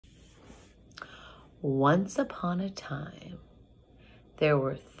Once upon a time, there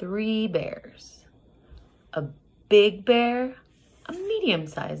were 3 bears. A big bear, a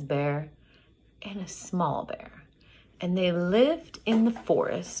medium-sized bear, and a small bear. And they lived in the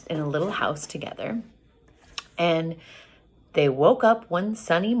forest in a little house together. And they woke up one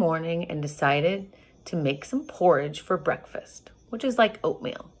sunny morning and decided to make some porridge for breakfast, which is like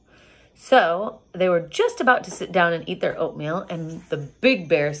oatmeal. So they were just about to sit down and eat their oatmeal, and the big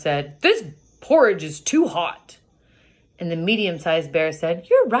bear said, "This porridge is too hot." And the medium-sized bear said,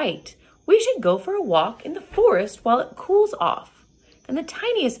 "You're right. We should go for a walk in the forest while it cools off." And the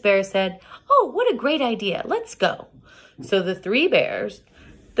tiniest bear said, "Oh, what a great idea. Let's go." So the 3 bears,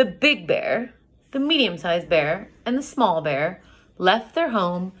 the big bear, the medium-sized bear, and the small bear left their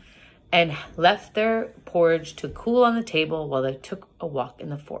home and left their porridge to cool on the table while they took a walk in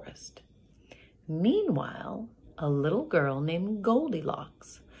the forest. Meanwhile, a little girl named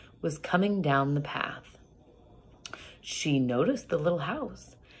Goldilocks was coming down the path. She noticed the little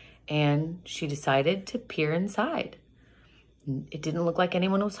house and she decided to peer inside. It didn't look like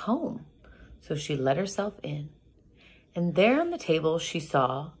anyone was home, so she let herself in. And there on the table she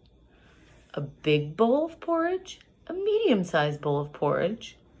saw a big bowl of porridge, a medium-sized bowl of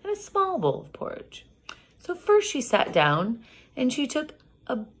porridge, and a small bowl of porridge. So first she sat down and she took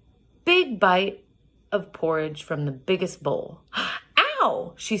a big bite of porridge from the biggest bowl.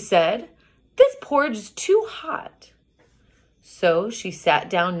 "Ow," she said, "this porridge is too hot." So she sat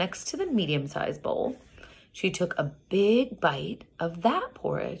down next to the medium-sized bowl. She took a big bite of that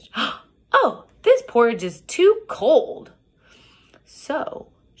porridge. "Oh, this porridge is too cold." So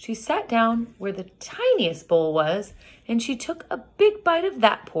she sat down where the tiniest bowl was and she took a big bite of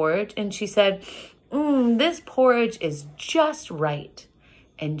that porridge and she said, "This porridge is just right."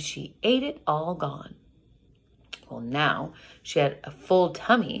 And she ate it all gone. Well, now she had a full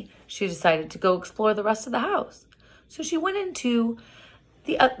tummy. She decided to go explore the rest of the house. So she went into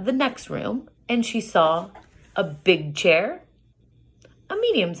the next room and she saw a big chair, a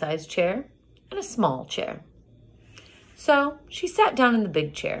medium-sized chair, and a small chair. So she sat down in the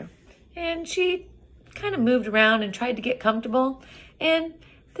big chair and she kind of moved around and tried to get comfortable, and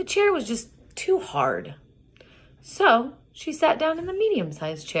the chair was just too hard. So she sat down in the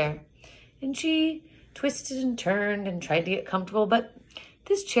medium-sized chair and she twisted and turned and tried to get comfortable, but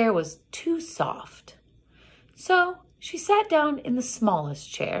this chair was too soft. So she sat down in the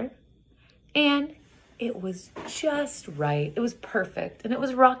smallest chair and it was just right. It was perfect, and it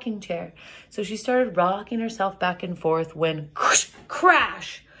was a rocking chair. So she started rocking herself back and forth when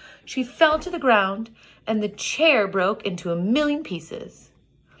crash, she fell to the ground and the chair broke into a million pieces.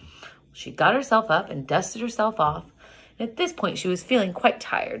 She got herself up and dusted herself off. And at this point, she was feeling quite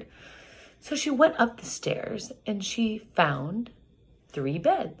tired. So she went up the stairs and she found 3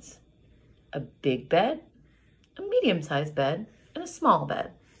 beds, a big bed, a medium-sized bed, and a small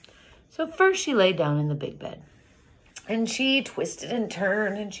bed. So first she lay down in the big bed and she twisted and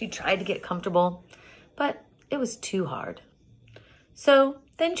turned and she tried to get comfortable, but it was too hard. So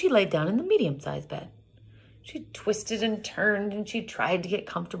then she laid down in the medium-sized bed. She twisted and turned and she tried to get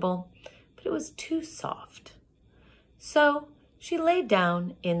comfortable, but it was too soft. So she laid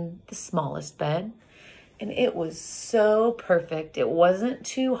down in the smallest bed and it was so perfect. It wasn't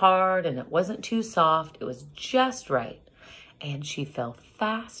too hard and it wasn't too soft. It was just right. And she fell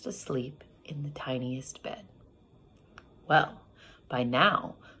fast asleep in the tiniest bed. Well, by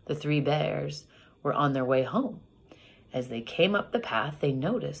now, the 3 bears were on their way home. As they came up the path, they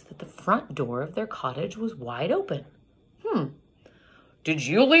noticed that the front door of their cottage was wide open. "Did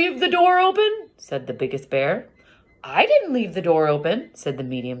you leave the door open?" said the biggest bear. "I didn't leave the door open," said the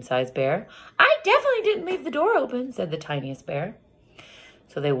medium-sized bear. "I definitely didn't leave the door open," said the tiniest bear.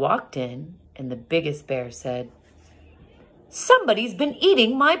 So they walked in, and the biggest bear said, "Somebody's been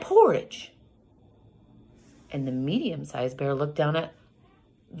eating my porridge." And the medium-sized bear looked down at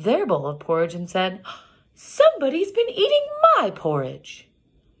their bowl of porridge and said, "Somebody's been eating my porridge."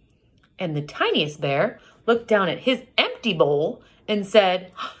 And the tiniest bear looked down at his empty bowl and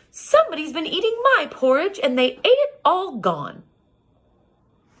said, "Somebody's been eating my porridge and they ate it all gone."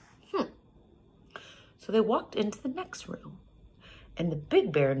 So they walked into the next room and the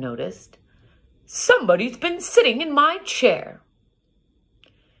big bear noticed, "Somebody's been sitting in my chair."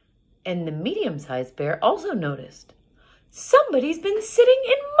 And the medium-sized bear also noticed, "Somebody's been sitting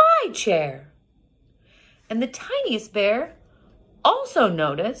in my chair." And the tiniest bear also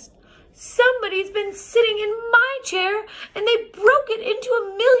noticed, "Somebody's been sitting in my chair and they broke it into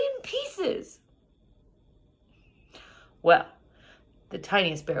a million pieces." Well, the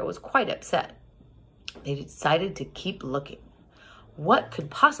tiniest bear was quite upset. They decided to keep looking. What could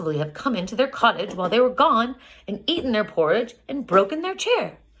possibly have come into their cottage while they were gone and eaten their porridge and broken their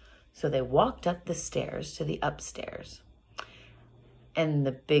chair? So they walked up the stairs to the upstairs. And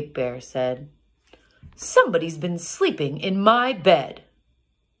the big bear said, "Somebody's been sleeping in my bed."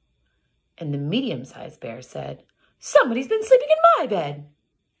 And the medium-sized bear said, "Somebody's been sleeping in my bed."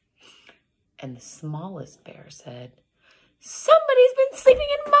 And the smallest bear said, "Somebody's been sleeping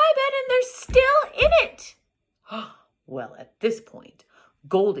in my bed and they're still in it." Well, at this point,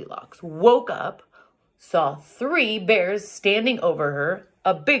 Goldilocks woke up, saw 3 bears standing over her,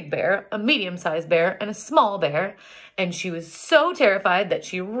 a big bear, a medium-sized bear, and a small bear, and she was so terrified that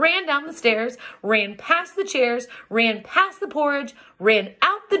she ran down the stairs, ran past the chairs, ran past the porridge, ran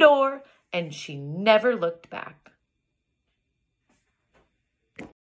out the door, and she never looked back.